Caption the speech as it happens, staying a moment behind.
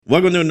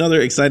Welcome to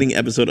another exciting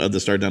episode of The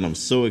Start Down. I'm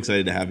so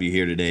excited to have you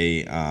here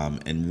today.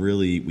 And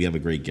really, we have a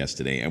great guest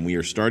today. And we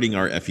are starting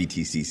our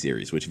FETC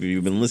series, which if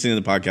you've been listening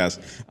to the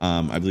podcast,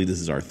 I believe this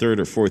is our third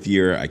or fourth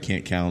year. I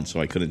can't count, so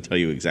I couldn't tell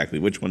you exactly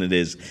which one it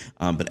is.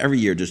 But every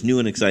year, just new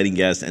and exciting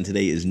guests. And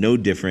today is no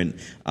different.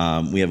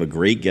 We have a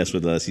great guest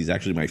with us. He's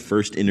actually my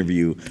first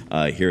interview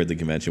here at the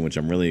convention, which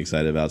I'm really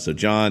excited about. So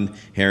John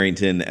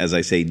Harrington, as I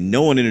say,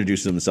 no one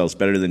introduces themselves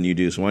better than you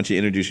do. So why don't you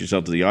introduce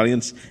yourself to the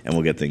audience, and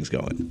we'll get things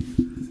going.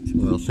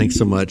 Well, thanks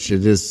so much.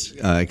 It is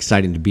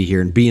exciting to be here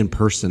and be in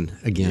person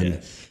again.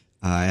 Yes.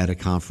 At a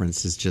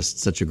conference is just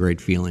such a great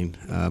feeling.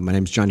 My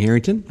name is John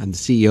Harrington. I'm the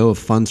CEO of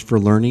Funds for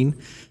Learning.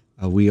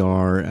 We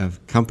are a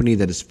company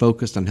that is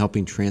focused on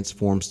helping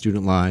transform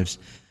student lives.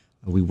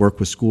 We work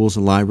with schools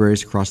and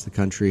libraries across the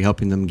country,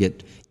 helping them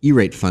get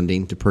E-rate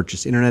funding to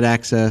purchase internet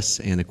access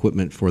and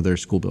equipment for their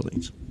school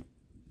buildings.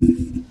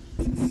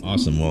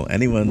 Awesome. Well,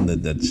 anyone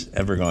that's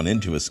ever gone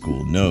into a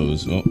school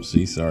knows. Oh,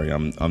 see, sorry,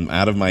 I'm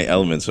out of my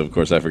element. So of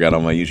course I forgot all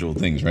my usual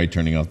things, right?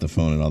 Turning off the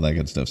phone and all that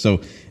good stuff.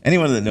 So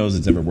anyone that knows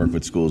that's ever worked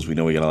with schools, we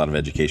know we got a lot of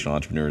educational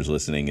entrepreneurs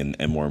listening,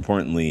 and more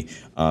importantly,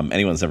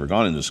 anyone that's ever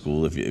gone into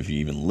school, if you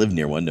even live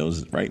near one,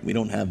 knows, right? We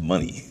don't have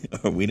money,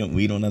 or we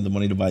don't have the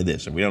money to buy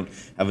this, or we don't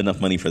have enough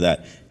money for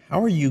that.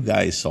 How are you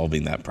guys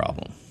solving that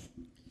problem?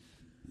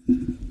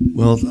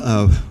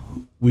 Well,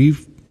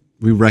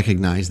 we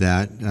recognize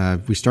that.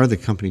 We started the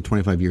company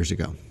 25 years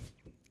ago,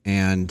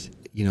 and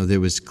there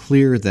was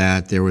clear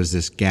that there was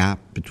this gap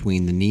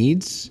between the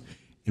needs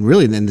and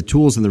really then the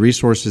tools and the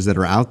resources that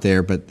are out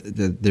there, but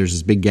there's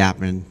this big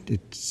gap, and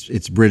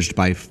it's bridged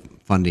by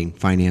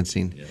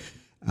financing.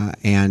 Yeah.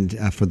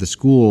 And for the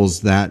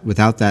schools, that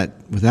without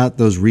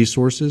those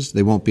resources,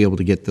 they won't be able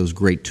to get those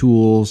great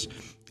tools,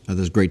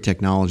 those great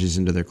technologies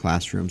into their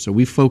classroom. So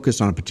we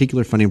focus on a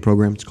particular funding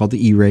program. It's called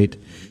the E-rate.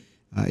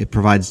 It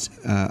provides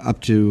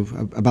up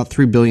to about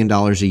 $3 billion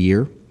a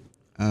year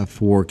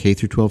for K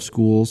through 12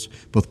 schools,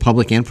 both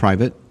public and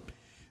private,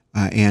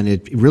 and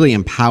it really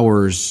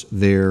empowers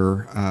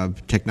their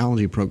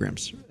technology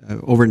programs.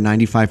 Over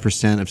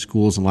 95% of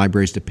schools and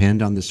libraries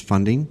depend on this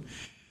funding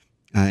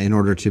in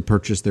order to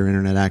purchase their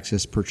internet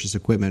access, purchase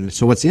equipment.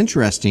 So what's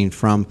interesting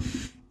from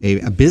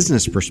a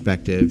business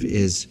perspective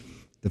is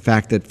the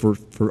fact that for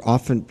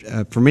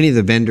many of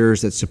the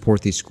vendors that support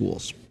these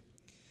schools,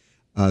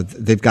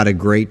 they've got a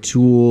great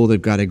tool,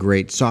 they've got a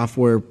great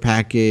software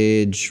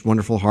package,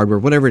 wonderful hardware,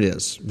 whatever it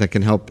is that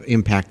can help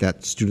impact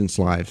that student's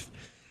life.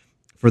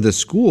 For the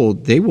school,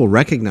 they will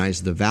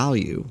recognize the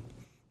value,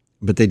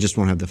 but they just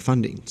won't have the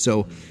funding.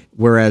 So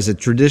whereas a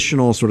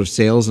traditional sort of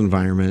sales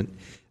environment,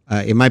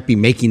 it might be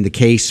making the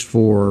case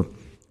for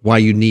why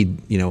you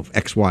need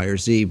X, Y, or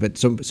Z, but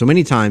so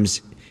many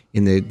times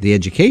in the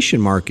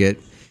education market,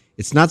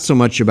 it's not so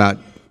much about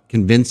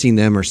convincing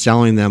them or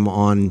selling them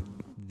on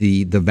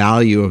the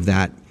value of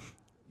that,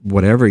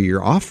 whatever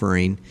you're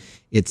offering.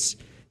 It's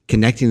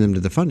connecting them to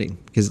the funding,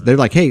 because they're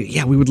like, hey,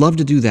 yeah, we would love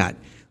to do that.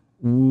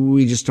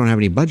 We just don't have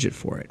any budget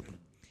for it.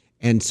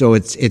 And so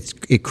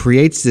it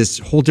creates this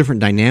whole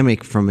different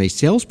dynamic from a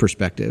sales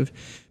perspective,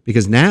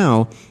 because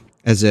now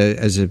as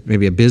a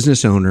maybe a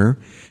business owner,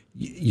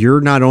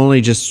 you're not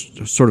only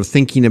just sort of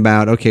thinking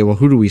about, okay, well,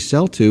 who do we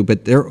sell to?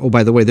 But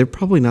by the way, they're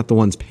probably not the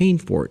ones paying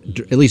for it,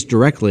 at least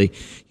directly.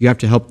 You have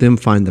to help them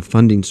find the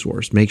funding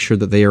source, make sure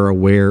that they are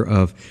aware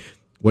of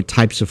what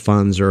types of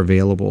funds are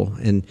available.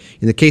 And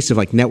in the case of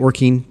like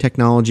networking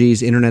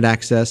technologies, internet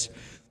access,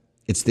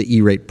 it's the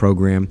E-rate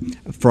program.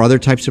 For other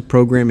types of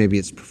program, maybe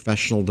it's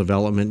professional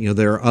development.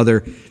 There are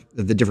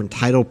the different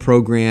title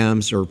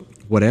programs or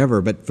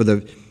whatever. But for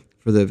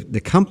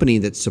the company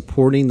that's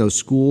supporting those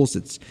schools,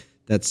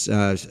 that's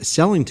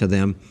selling to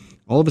them,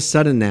 all of a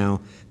sudden now,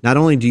 not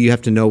only do you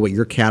have to know what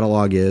your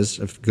catalog is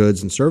of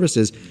goods and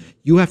services,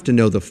 you have to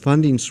know the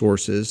funding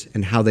sources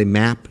and how they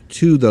map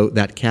to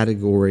that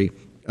category,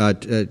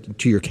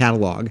 to your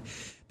catalog,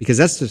 because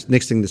that's the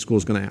next thing the school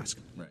is going to ask.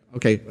 Right.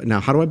 Okay, now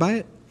how do I buy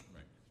it?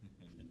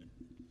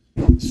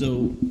 Right.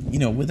 So,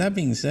 with that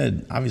being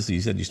said, obviously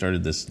you said you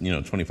started this,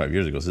 25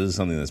 years ago, so this is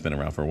something that's been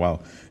around for a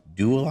while.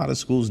 Do a lot of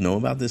schools know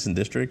about this in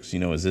districts?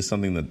 Is this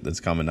something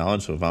that's common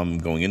knowledge? So if I'm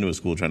going into a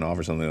school trying to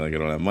offer something like I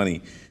don't have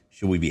money,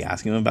 should we be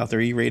asking them about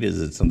their E-rate?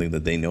 Is it something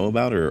that they know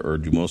about, or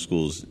do most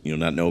schools,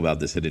 not know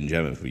about this hidden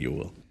gem, if you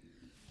will?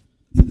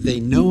 They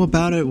know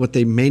about it. What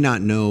they may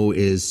not know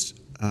is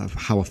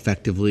how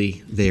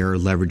effectively they are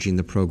leveraging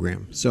the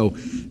program. So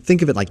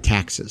think of it like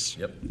taxes.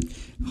 Yep.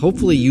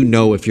 Hopefully you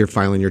know if you're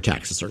filing your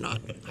taxes or not.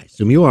 I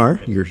assume you are.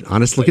 You're an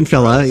honest-looking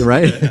fella,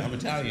 right? I'm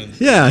Italian.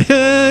 Yeah,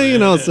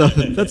 so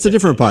that's a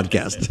different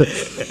podcast.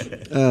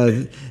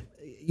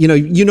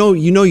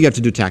 You have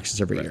to do taxes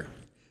every year,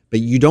 but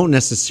you don't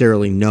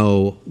necessarily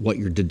know what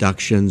your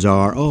deductions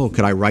are. Oh,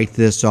 could I write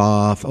this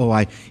off? Oh,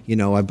 I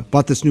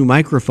bought this new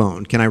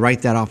microphone. Can I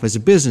write that off as a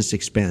business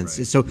expense?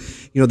 Right. So,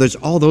 there's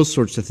all those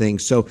sorts of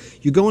things. So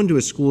you go into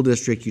a school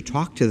district, you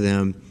talk to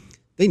them,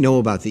 they know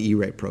about the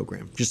E-rate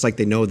program, just like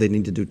they know they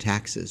need to do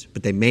taxes,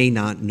 but they may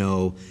not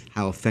know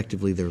how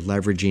effectively they're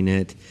leveraging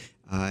it,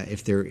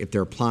 if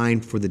they're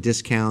applying for the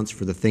discounts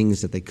for the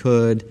things that they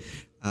could.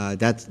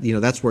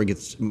 that's where it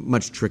gets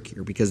much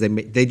trickier because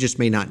they just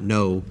may not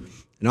know,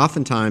 and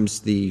oftentimes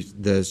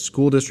the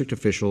school district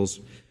officials,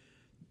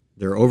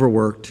 they're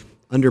overworked,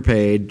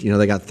 underpaid.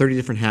 They got 30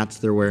 different hats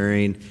they're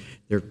wearing.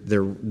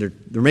 They're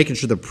making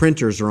sure the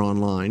printers are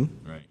online.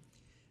 Right.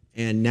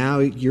 And now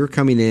you're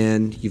coming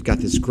in. You've got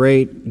this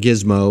great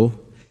gizmo,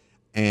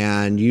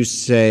 and you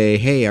say,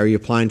 "Hey, are you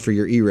applying for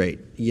your E-rate?"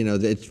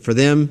 For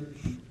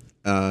them,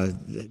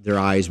 their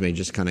eyes may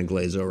just kind of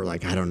glaze over,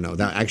 like, I don't know.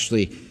 That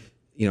actually,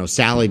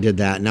 Sally did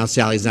that. Now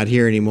Sally's not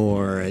here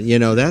anymore.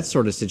 That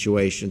sort of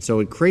situation. So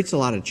it creates a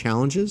lot of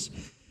challenges.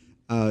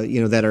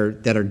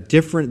 That are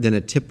different than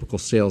a typical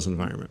sales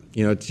environment.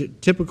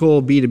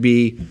 Typical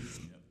B2B,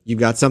 you've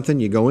got something,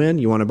 you go in,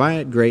 you want to buy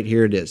it, great,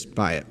 here it is,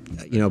 buy it.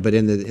 But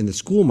in the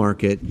school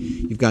market,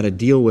 you've got to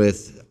deal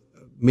with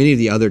many of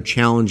the other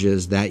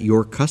challenges that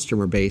your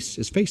customer base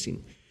is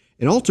facing.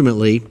 And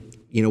ultimately,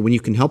 when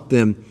you can help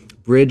them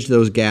bridge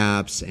those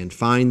gaps and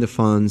find the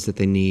funds that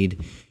they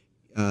need,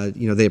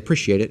 they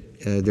appreciate it.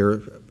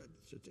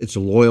 It's a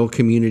loyal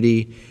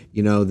community.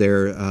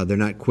 They're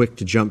not quick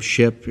to jump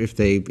ship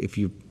if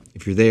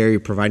you're there, you're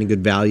providing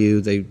good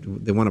value.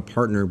 They want to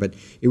partner, but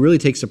it really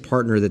takes a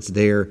partner that's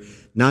there,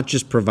 not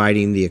just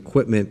providing the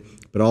equipment,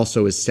 but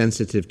also is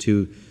sensitive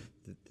to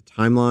the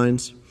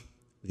timelines,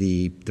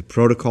 the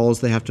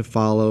protocols they have to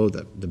follow,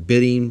 the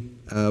bidding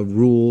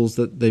rules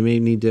that they may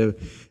need to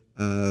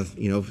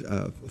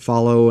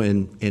follow,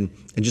 and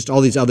just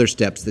all these other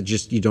steps that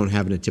just you don't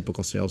have in a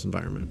typical sales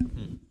environment.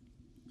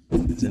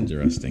 It's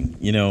interesting,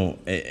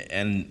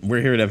 and we're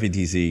here at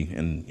FETC,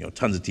 and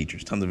tons of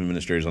teachers, tons of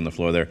administrators on the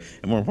floor there,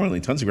 and more importantly,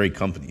 tons of great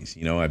companies.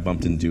 I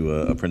bumped into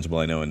a principal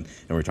I know, and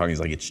we're talking. He's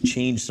like, it's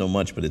changed so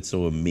much, but it's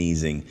so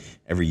amazing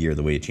every year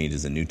the way it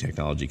changes, and new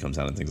technology comes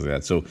out and things like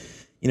that. So,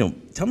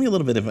 tell me a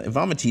little bit, if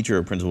I'm a teacher or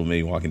a principal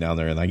maybe walking down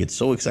there and I get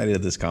so excited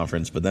at this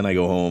conference, but then I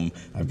go home,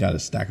 I've got a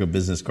stack of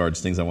business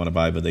cards, things I want to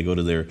buy, but they go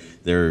to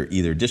their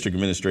either district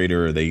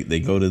administrator or they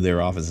go to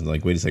their office and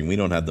like, wait a second, we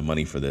don't have the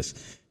money for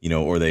this,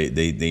 or they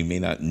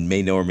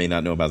may know or may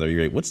not know about their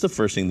E-rate. What's the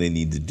first thing they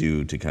need to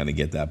do to kind of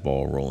get that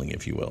ball rolling,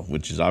 if you will,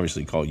 which is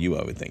obviously call you,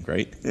 I would think,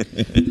 right?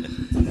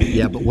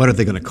 Yeah, but what are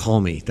they going to call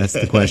me? That's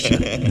the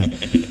question.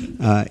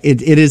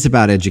 It is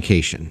about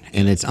education,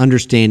 and it's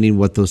understanding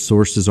what those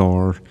sources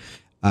are.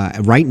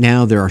 Right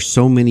now, there are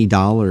so many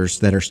dollars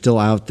that are still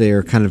out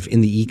there kind of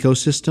in the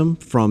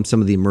ecosystem from some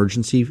of the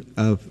emergency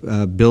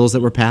bills that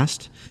were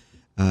passed.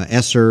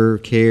 ESSER,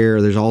 CARE,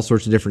 there's all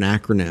sorts of different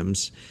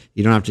acronyms.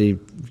 You don't have to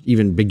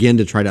even begin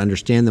to try to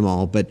understand them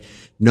all, but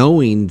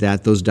knowing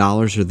that those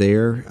dollars are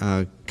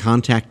there,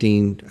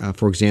 contacting,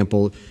 for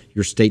example,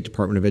 your state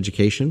Department of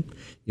Education.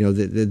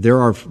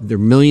 There are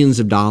millions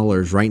of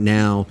dollars right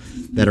now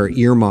that are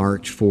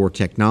earmarked for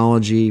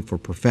technology, for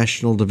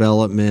professional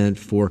development,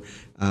 for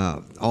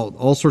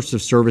all sorts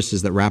of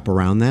services that wrap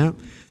around that,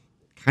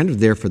 kind of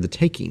there for the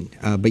taking.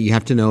 But you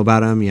have to know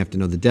about them. You have to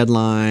know the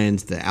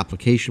deadlines, the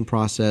application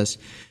process.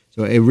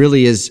 So it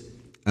really is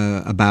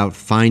about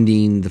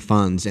finding the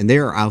funds, and they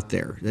are out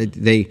there.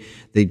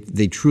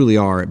 They truly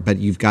are. But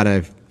you've kind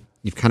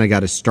of got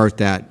to start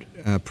that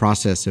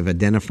process of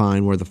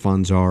identifying where the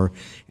funds are,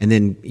 and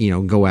then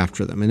go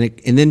after them,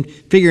 and then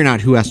figuring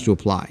out who has to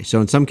apply.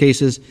 So in some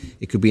cases,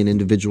 it could be an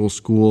individual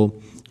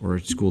school or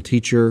a school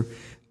teacher.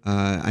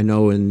 I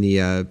know in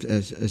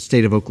the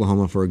state of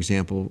Oklahoma, for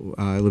example,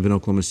 I live in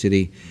Oklahoma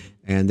City,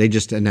 and they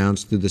just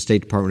announced through the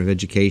State Department of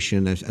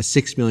Education a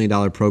 $6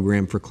 million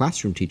program for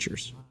classroom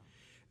teachers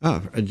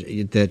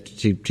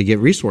to get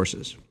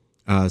resources.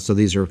 So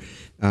these are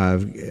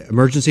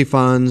emergency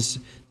funds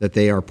that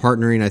they are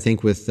partnering, I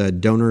think,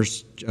 with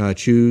Donors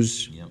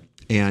Choose. Yep.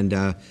 And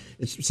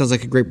it sounds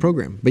like a great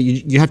program. But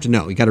you have to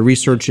know. You got to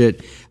research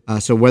it.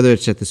 So whether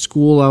it's at the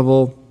school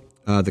level,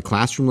 the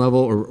classroom level,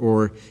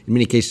 or in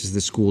many cases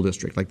the school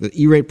district. Like the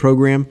E-rate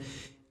program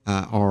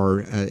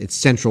it's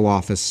central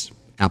office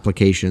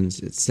applications,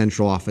 it's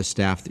central office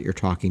staff that you're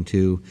talking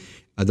to.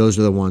 Those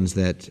are the ones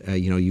that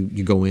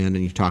you go in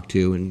and you talk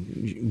to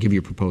and give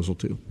your proposal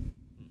to.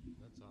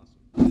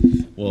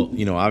 Well,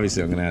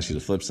 obviously I'm going to ask you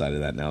the flip side of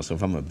that now. So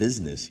if I'm a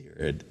business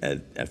here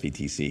at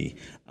FETC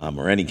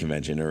or any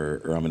convention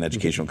or I'm an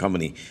educational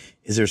company,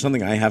 is there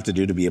something I have to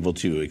do to be able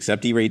to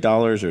accept E-rate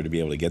dollars or to be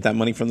able to get that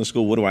money from the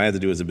school? What do I have to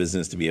do as a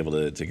business to be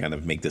able to kind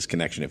of make this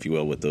connection, if you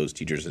will, with those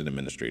teachers and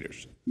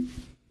administrators?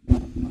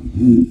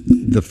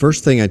 The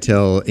first thing I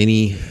tell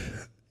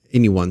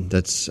anyone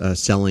that's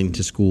selling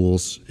to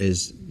schools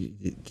is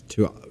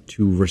to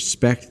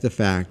respect the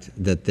fact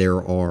that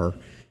there are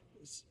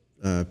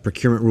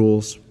procurement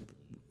rules,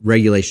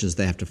 regulations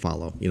they have to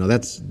follow.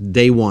 That's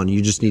day one.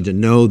 You just need to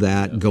know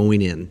that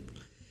going in,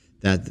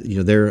 that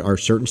there are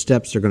certain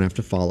steps they're going to have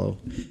to follow.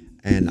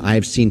 And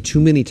I've seen too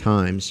many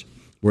times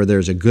where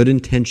there's a good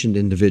intentioned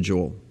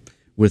individual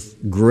with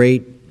a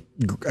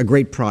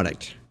great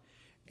product,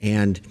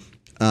 and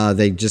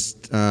they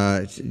just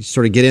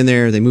sort of get in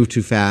there, they move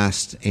too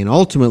fast, and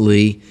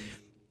ultimately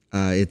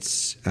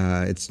it's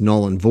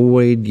null and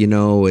void.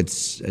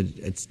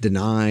 It's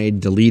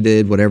denied,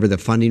 deleted, whatever the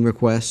funding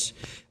requests,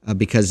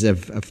 because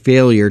of a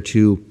failure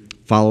to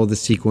follow the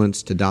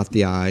sequence, to dot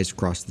the I's,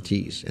 cross the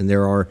T's. And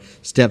there are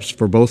steps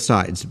for both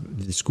sides.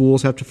 The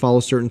schools have to follow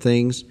certain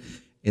things,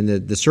 and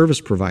the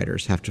service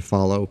providers have to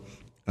follow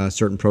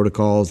certain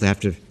protocols. They have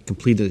to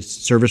complete a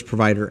service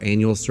provider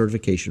annual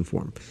certification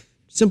form.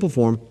 Simple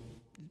form,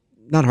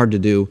 not hard to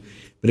do,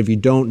 but if you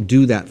don't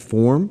do that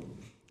form,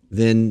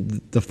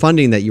 then the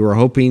funding that you were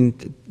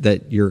hoping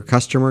that your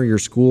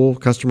school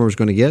customer was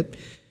going to get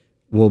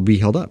will be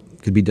held up,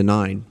 could be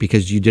denied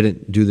because you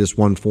didn't do this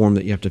one form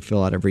that you have to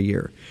fill out every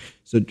year.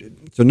 So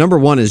number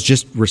one is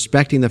just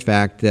respecting the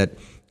fact that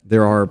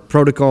there are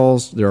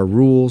protocols, there are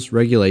rules,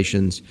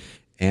 regulations,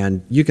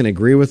 and you can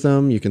agree with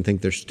them, you can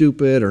think they're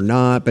stupid or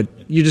not, but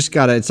you just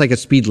gotta, it's like a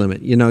speed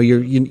limit. You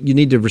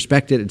need to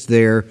respect it, it's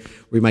there, or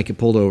you might get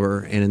pulled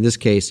over. And in this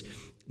case,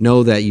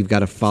 know that you've got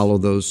to follow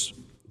those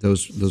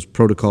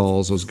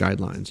protocols, those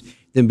guidelines.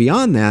 Then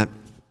beyond that,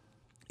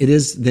 it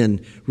is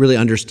then really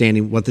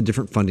understanding what the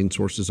different funding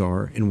sources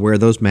are and where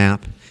those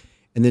map,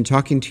 and then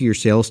talking to your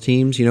sales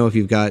teams. If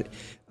you've got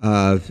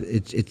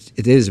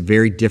it is a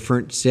very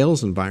different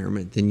sales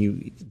environment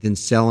than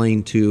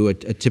selling to a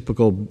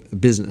typical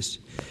business,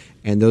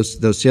 and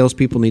those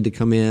salespeople need to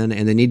come in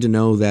and they need to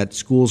know that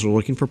schools are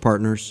looking for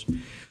partners.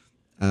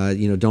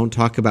 Don't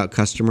talk about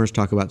customers,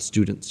 talk about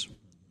students,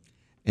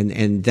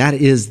 and that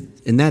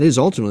is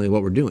ultimately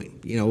what we're doing.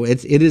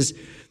 It is,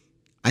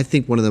 I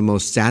think, one of the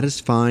most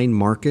satisfying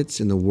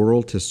markets in the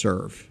world to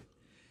serve,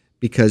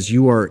 because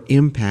you are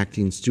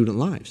impacting student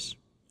lives.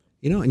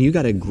 And you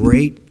got a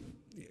great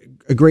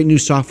new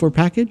software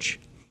package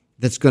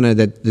that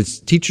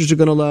the teachers are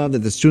going to love, that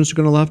the students are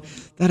going to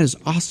love. That is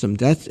awesome.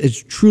 That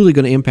is truly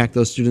going to impact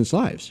those students'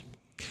 lives,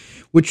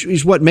 which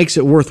is what makes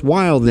it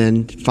worthwhile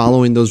then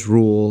following those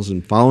rules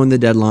and following the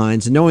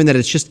deadlines and knowing that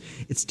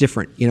it's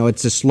different.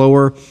 It's a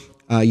slower.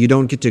 You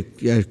don't get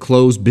to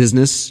close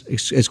business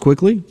as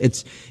quickly.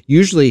 It's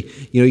usually,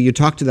 you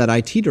talk to that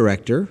IT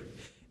director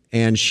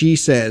and she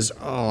says,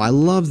 "Oh, I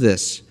love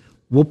this.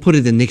 We'll put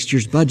it in next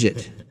year's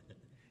budget."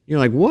 You're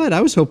like, "What?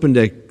 I was hoping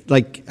to,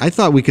 I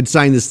thought we could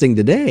sign this thing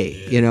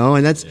today,"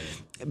 and that's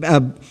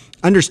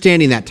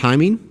understanding that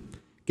timing.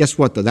 Guess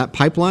what though? That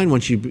pipeline,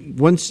 once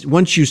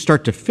you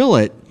start to fill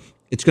it,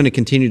 it's going to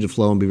continue to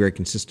flow and be very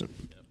consistent.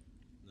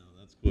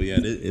 Well, yeah,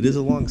 it is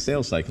a long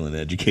sales cycle in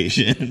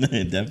education.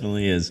 It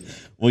definitely is.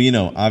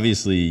 Well,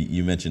 obviously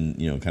you mentioned,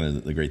 kind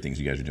of the great things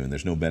you guys are doing.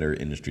 There's no better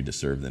industry to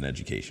serve than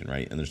education,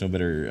 right? And there's no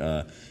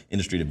better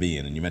industry to be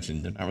in. And you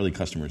mentioned they're not really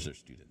customers, they're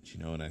students,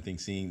 and I think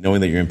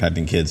knowing that you're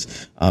impacting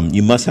kids,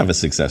 you must have a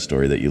success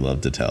story that you love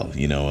to tell,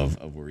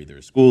 of where either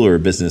a school or a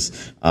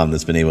business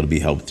that's been able to be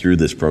helped through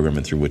this program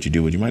and through what you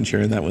do. Would you mind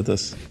sharing that with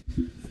us?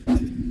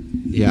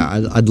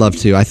 Yeah, I'd love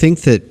to. I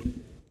think that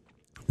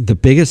the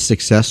biggest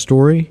success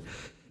story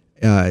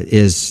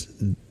is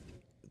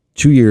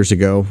 2 years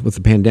ago with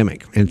the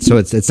pandemic. And so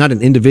it's not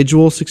an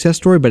individual success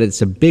story, but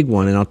it's a big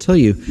one. And I'll tell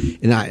you,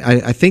 and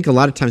I think a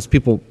lot of times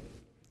people,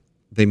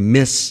 they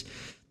miss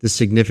the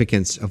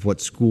significance of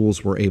what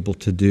schools were able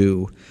to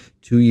do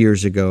 2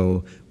 years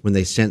ago when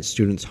they sent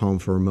students home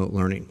for remote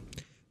learning.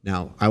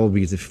 Now, I will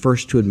be the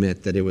first to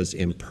admit that it was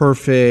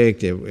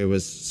imperfect, it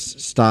was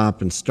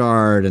stop and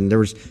start, and there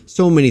was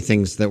so many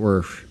things that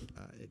were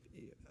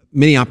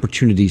many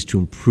opportunities to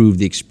improve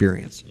the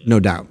experience, no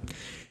doubt.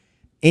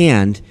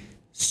 And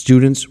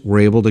students were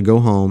able to go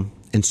home,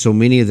 and so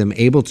many of them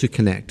able to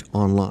connect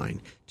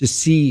online, to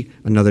see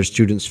another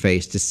student's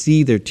face, to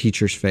see their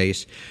teacher's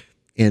face.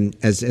 And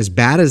as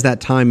bad as that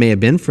time may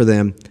have been for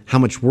them, how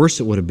much worse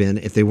it would have been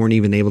if they weren't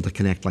even able to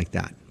connect like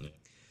that.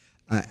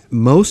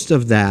 Most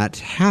of that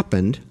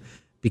happened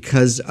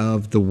because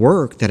of the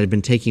work that had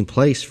been taking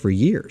place for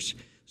years.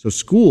 So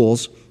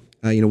schools,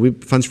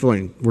 Funds for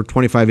Learning, we're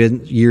 25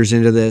 years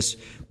into this.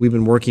 We've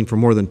been working for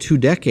more than 2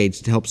 decades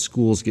to help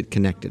schools get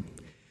connected.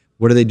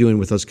 What are they doing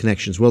with those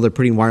connections? Well, they're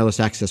putting wireless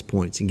access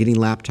points and getting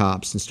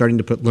laptops and starting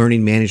to put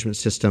learning management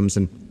systems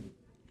and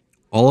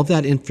all of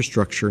that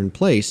infrastructure in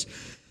place,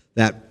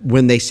 that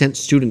when they sent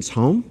students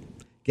home,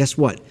 guess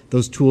what?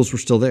 Those tools were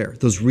still there.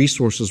 Those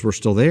resources were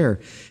still there.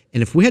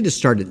 And if we had to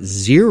start at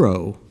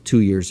zero 2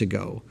 years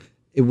ago,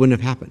 it wouldn't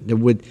have happened. There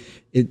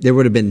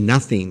would have been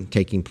nothing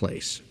taking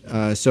place.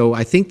 So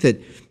I think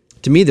that,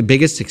 to me, the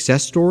biggest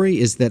success story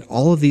is that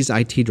all of these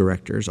IT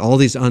directors, all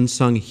these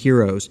unsung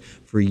heroes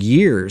for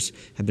years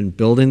have been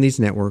building these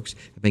networks,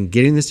 have been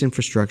getting this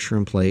infrastructure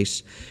in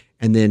place.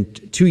 And then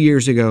 2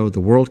 years ago, the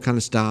world kind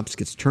of stops,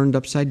 gets turned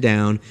upside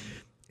down,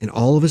 and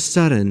all of a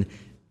sudden,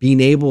 being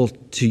able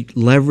to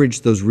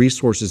leverage those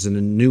resources in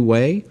a new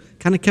way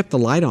kind of kept the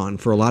light on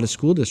for a lot of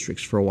school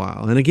districts for a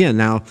while. And again,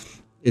 now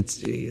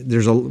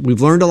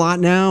we've learned a lot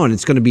now, and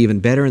it's going to be even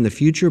better in the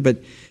future.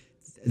 But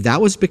that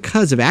was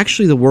because of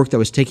actually the work that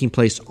was taking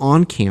place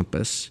on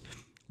campus,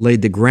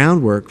 laid the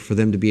groundwork for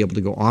them to be able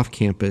to go off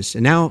campus.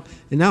 And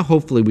now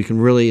hopefully we can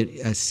really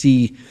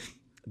see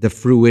the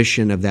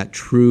fruition of that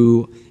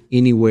true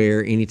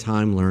anywhere,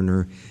 anytime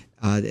learner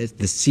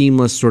the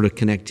seamless sort of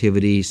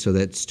connectivity so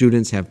that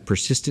students have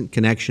persistent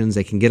connections.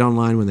 They can get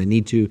online when they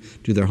need to,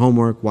 do their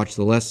homework, watch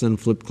the lesson,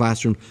 flip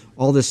classroom,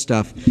 all this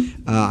stuff.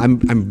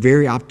 I'm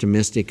very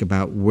optimistic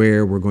about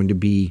where we're going to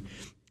be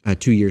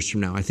 2 years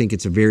from now. I think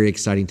it's a very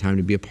exciting time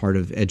to be a part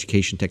of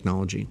education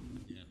technology.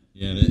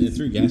 Yeah, it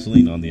threw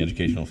gasoline on the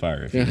educational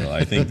fire, if you will.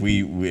 I think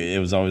it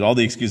was always all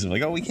the excuses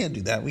like, oh, we can't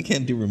do that. We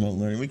can't do remote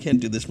learning. We can't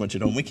do this much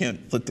at home. We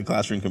can't flip the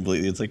classroom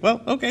completely. It's like, well,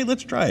 okay,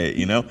 let's try it,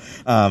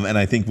 And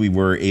I think we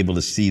were able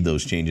to see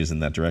those changes in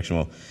that direction.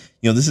 Well,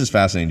 this is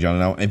fascinating, John.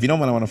 Now, if you don't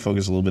mind, I want to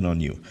focus a little bit on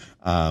you.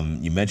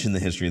 You mentioned the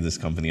history of this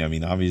company. I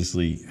mean,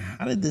 obviously,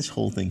 how did this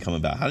whole thing come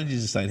about? How did you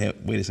decide, hey,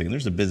 wait a second,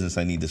 there's a business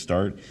I need to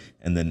start?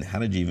 And then how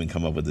did you even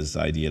come up with this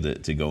idea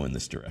to go in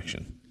this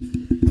direction?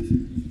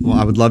 Well,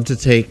 I would love to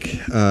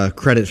take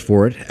credit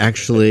for it.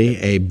 Actually,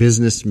 a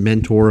business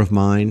mentor of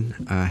mine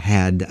I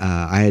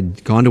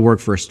had gone to work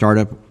for a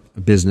startup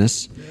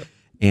business,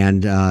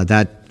 and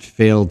that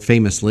failed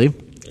famously.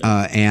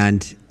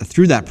 And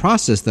through that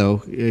process,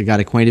 though, I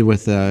got acquainted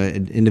with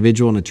an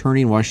individual, an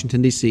attorney in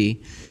Washington,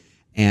 D.C.,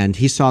 and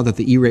he saw that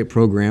the E-rate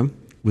program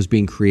was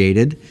being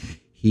created.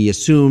 He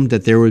assumed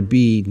that there would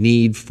be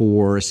need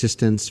for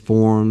assistance,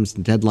 forms,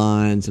 and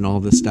deadlines, and all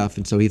of this stuff.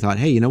 And so he thought,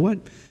 hey, you know what?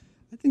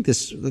 I think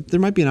there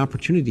might be an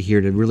opportunity here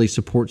to really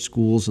support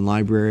schools and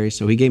libraries.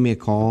 So he gave me a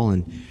call,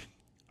 and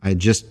I had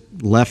just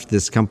left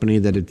this company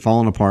that had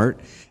fallen apart.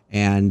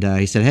 And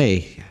he said,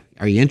 hey,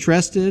 are you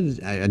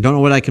interested? I don't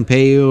know what I can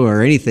pay you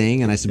or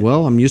anything. And I said,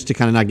 well, I'm used to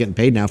kind of not getting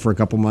paid now for a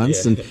couple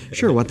months. Yeah. And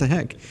sure, what the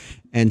heck?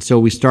 And so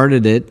we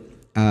started it,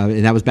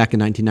 and that was back in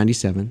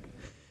 1997.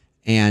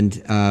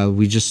 And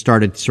we just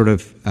started sort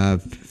of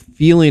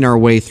feeling our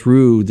way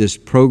through this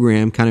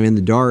program kind of in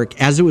the dark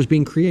as it was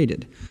being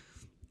created.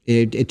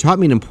 It taught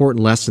me an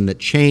important lesson that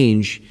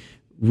change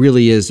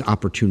really is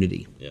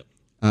opportunity.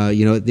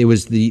 Yep. There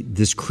was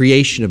this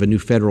creation of a new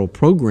federal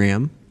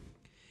program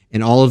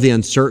and all of the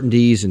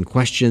uncertainties and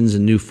questions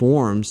and new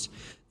forms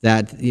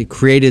that it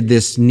created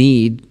this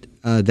need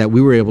that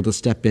we were able to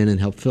step in and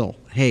help fill.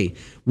 Hey,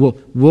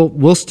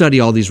 we'll study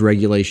all these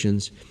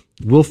regulations,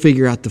 we'll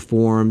figure out the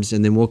forms,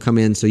 and then we'll come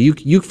in. So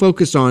you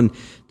focus on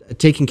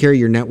taking care of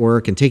your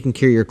network and taking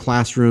care of your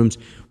classrooms.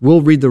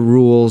 We'll read the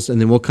rules, and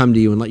then we'll come to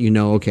you and let you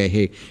know, okay,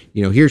 hey,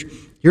 here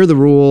are the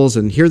rules,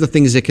 and here are the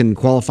things that can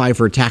qualify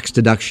for a tax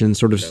deduction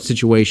sort of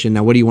situation.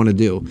 Now, what do you want to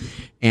do?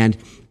 And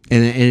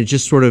it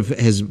just sort of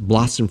has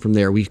blossomed from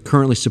there. We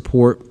currently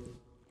support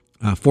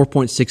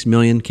 4.6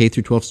 million K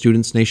through 12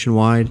 students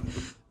nationwide,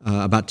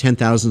 about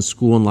 10,000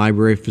 school and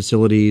library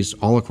facilities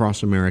all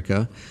across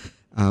America.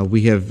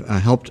 We have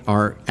helped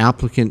our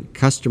applicant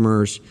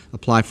customers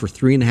apply for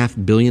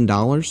 $3.5 billion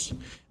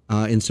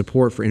in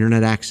support for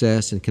internet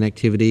access and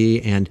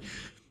connectivity. And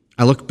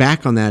I look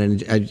back on that,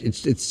 and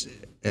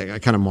I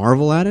kind of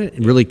marvel at it,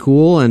 and really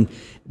cool.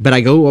 But I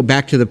go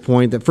back to the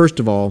point that, first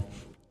of all,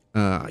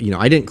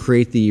 I didn't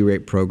create the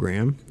E-rate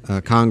program.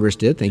 Congress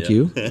did, thank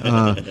you.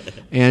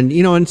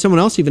 And someone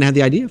else even had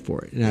the idea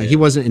for it. He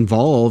wasn't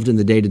involved in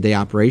the day-to-day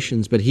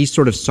operations, but he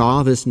sort of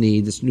saw this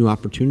need, this new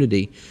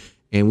opportunity,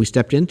 and we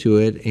stepped into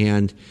it.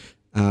 And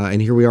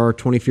here we are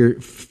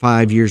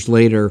 25 years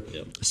later,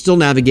 still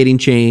navigating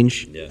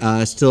change,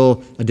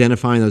 still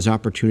identifying those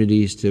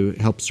opportunities to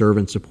help serve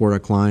and support our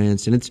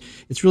clients. And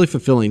it's really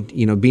fulfilling,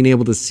 being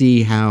able to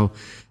see how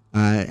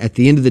at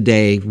the end of the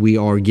day, we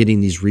are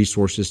getting these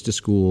resources to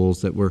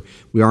schools, that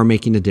we are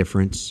making a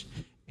difference,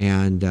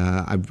 and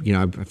I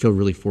feel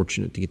really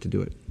fortunate to get to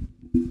do it.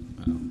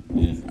 Wow.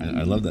 Yeah,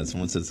 I love that.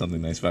 Someone said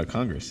something nice about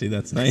Congress. See,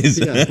 that's nice.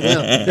 Yeah.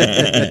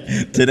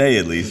 Today,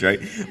 at least, right?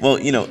 Well,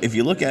 if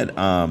you look at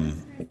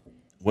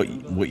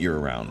what you're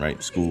around,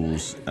 right?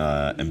 Schools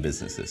and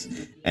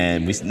businesses.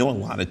 And we know a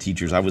lot of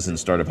teachers. I was in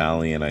Startup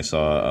Alley, and I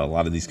saw a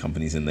lot of these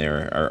companies in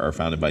there are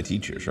founded by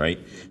teachers, right?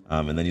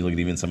 And then you look at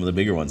even some of the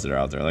bigger ones that are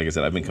out there. Like I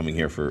said, I've been coming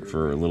here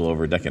for a little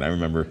over a decade. I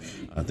remember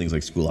things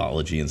like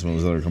Schoology and some of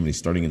those other companies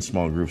starting in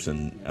small groups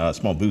and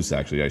small booths,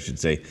 actually, I should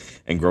say,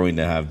 and growing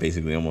to have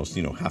basically almost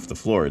half the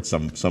floor at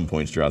some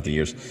points throughout the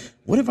years.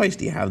 What advice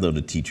do you have, though,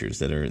 to teachers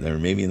that are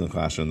maybe in the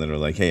classroom that are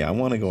like, hey, I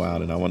want to go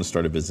out and I want to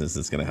start a business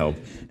that's going to help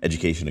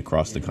education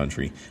across the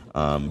country?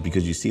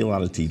 Because you see a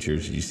lot of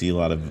teachers, you see a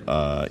lot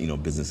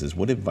of businesses.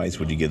 What advice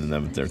would you give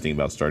them if they're thinking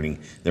about starting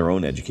their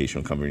own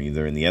educational company,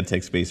 either in the ed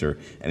tech space or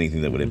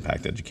anything that would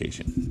impact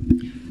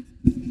education?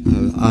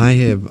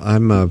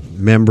 I'm a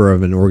member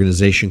of an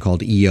organization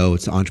called EO.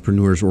 It's the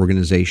Entrepreneurs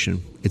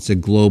Organization. It's a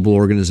global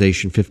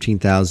organization,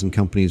 15,000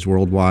 companies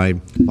worldwide,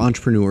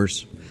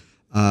 entrepreneurs.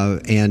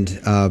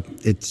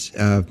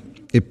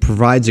 It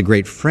provides a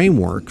great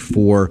framework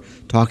for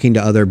talking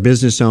to other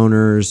business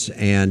owners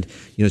and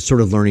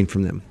sort of learning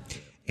from them.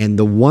 And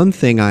the one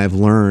thing I've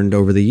learned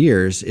over the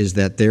years is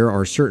that there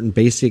are certain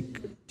basic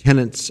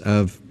tenets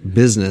of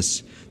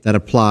business that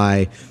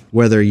apply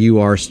whether you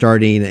are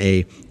starting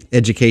a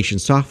education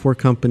software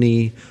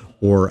company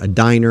or a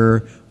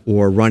diner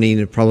or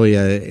running probably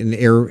an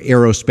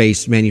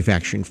aerospace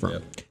manufacturing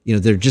firm.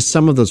 Yep. They're just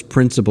some of those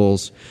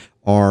principles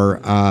are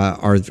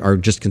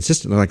just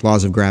consistent. They're like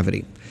laws of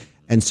gravity.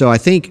 And so I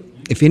think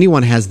if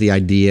anyone has the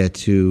idea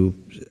to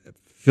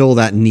fill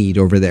that need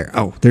over there,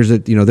 there's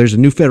a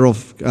new federal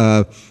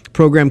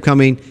program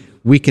coming,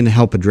 we can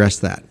help address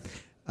that.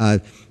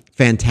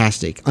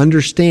 Fantastic.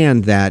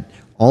 Understand that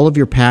all of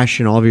your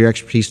passion, all of your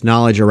expertise,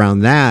 knowledge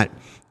around that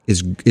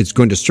it's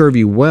going to serve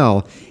you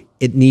well.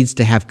 It needs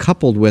to have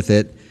coupled with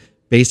it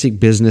basic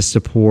business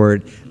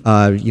support,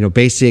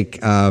 basic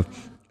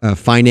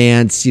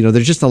finance.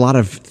 There's just a lot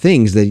of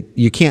things that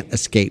you can't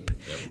escape,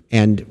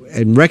 and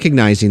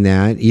recognizing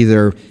that,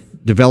 either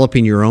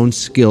developing your own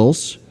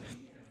skills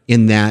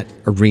in that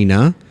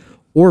arena,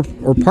 or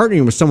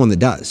partnering with someone that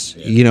does.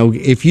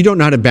 If you don't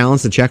know how to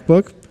balance the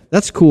checkbook,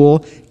 that's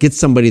cool. Get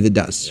somebody that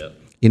does.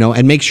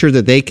 And make sure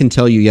that they can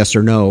tell you yes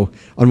or no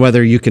on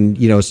whether you can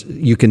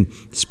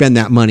spend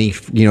that money,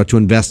 to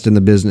invest in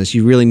the business.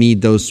 You really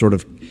need those sort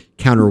of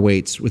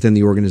counterweights within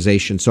the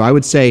organization. So I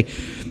would say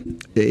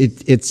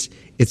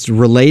it's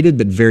related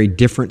but very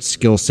different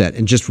skill set,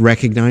 and just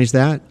recognize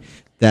that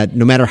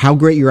no matter how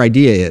great your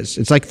idea is,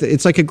 it's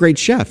like a great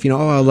chef.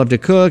 I love to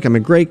cook. I'm a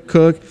great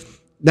cook.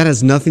 That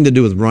has nothing to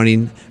do with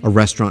running a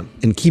restaurant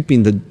and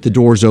keeping the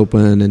doors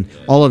open and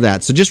all of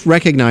that. So just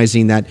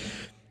recognizing that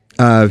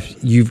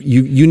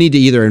you need to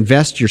either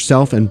invest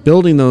yourself in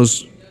building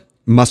those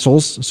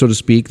muscles, so to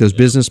speak, those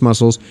business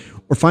muscles,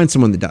 or find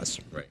someone that does.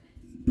 Right.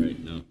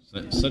 No,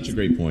 such a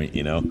great point,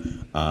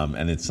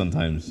 and it's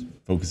sometimes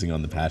focusing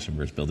on the passion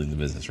versus building the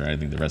business, right? I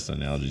think the rest of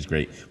the analogy is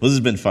great. Well, this has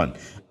been fun.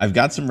 I've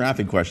got some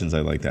rapid questions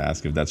I'd like to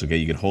ask, if that's okay.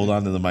 You can hold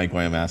on to the mic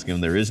while I'm asking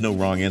them. There is no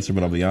wrong answer,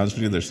 but I'll be honest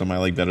with you, there's some I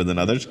like better than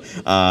others.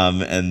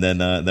 And then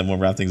we'll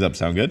wrap things up.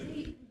 Sound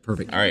good?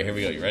 Perfect. All right, here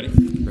we go. You ready?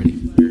 Ready.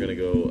 You're going to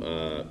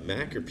go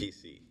Mac or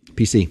PC?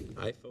 PC.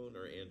 iPhone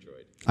or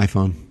Android?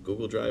 iPhone.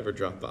 Google Drive or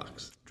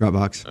Dropbox?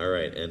 Dropbox. All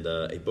right, and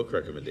a book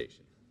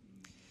recommendation?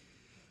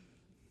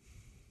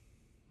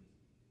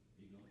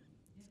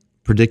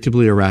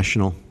 Predictably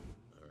Irrational.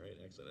 All right,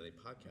 excellent. And a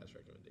podcast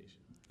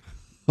recommendation?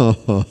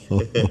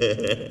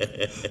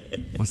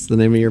 What's the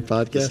name of your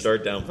podcast? The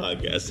Start Down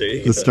Podcast. There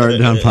you The Start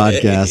Down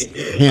Podcast.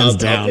 Hands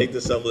down. I'll take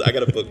this up. I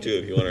got a book too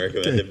if you want to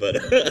recommend it, but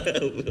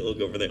we'll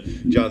go from there.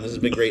 John, this has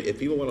been great. If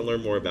people want to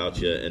learn more about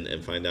you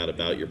and find out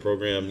about your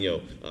program,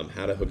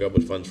 how to hook up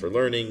with Funds for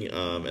Learning,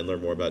 and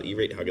learn more about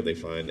E-Rate, how could they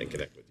find and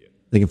connect with you?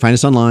 They can find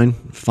us online,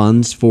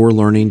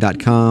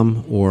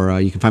 fundsforlearning.com, or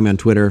you can find me on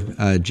Twitter,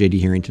 JD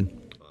Harrington.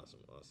 Awesome.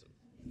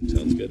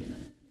 Sounds good.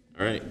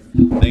 All right.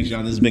 Thanks,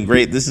 John. This has been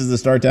great. This is the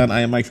Start Down. I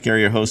am Mike Ficarra,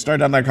 your host.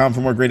 StartDown.com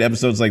for more great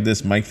episodes like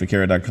this.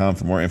 MikeFicarra.com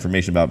for more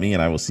information about me,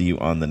 and I will see you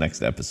on the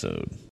next episode.